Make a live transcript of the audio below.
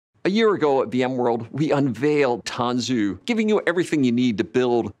A year ago at VMworld, we unveiled Tanzu, giving you everything you need to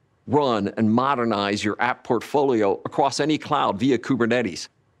build, run, and modernize your app portfolio across any cloud via Kubernetes.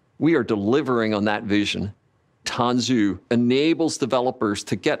 We are delivering on that vision. Tanzu enables developers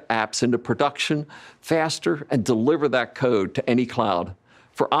to get apps into production faster and deliver that code to any cloud.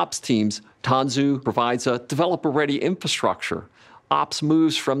 For ops teams, Tanzu provides a developer-ready infrastructure. Ops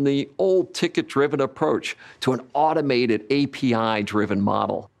moves from the old ticket-driven approach to an automated API-driven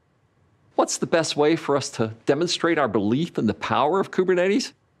model. What's the best way for us to demonstrate our belief in the power of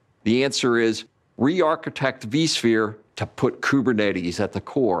Kubernetes? The answer is re-architect vSphere to put Kubernetes at the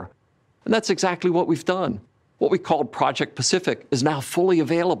core. And that's exactly what we've done. What we called Project Pacific is now fully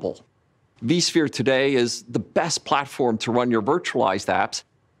available. vSphere today is the best platform to run your virtualized apps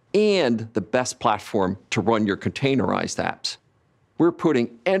and the best platform to run your containerized apps. We're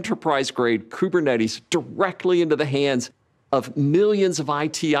putting enterprise-grade Kubernetes directly into the hands of millions of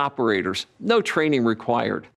IT operators, no training required.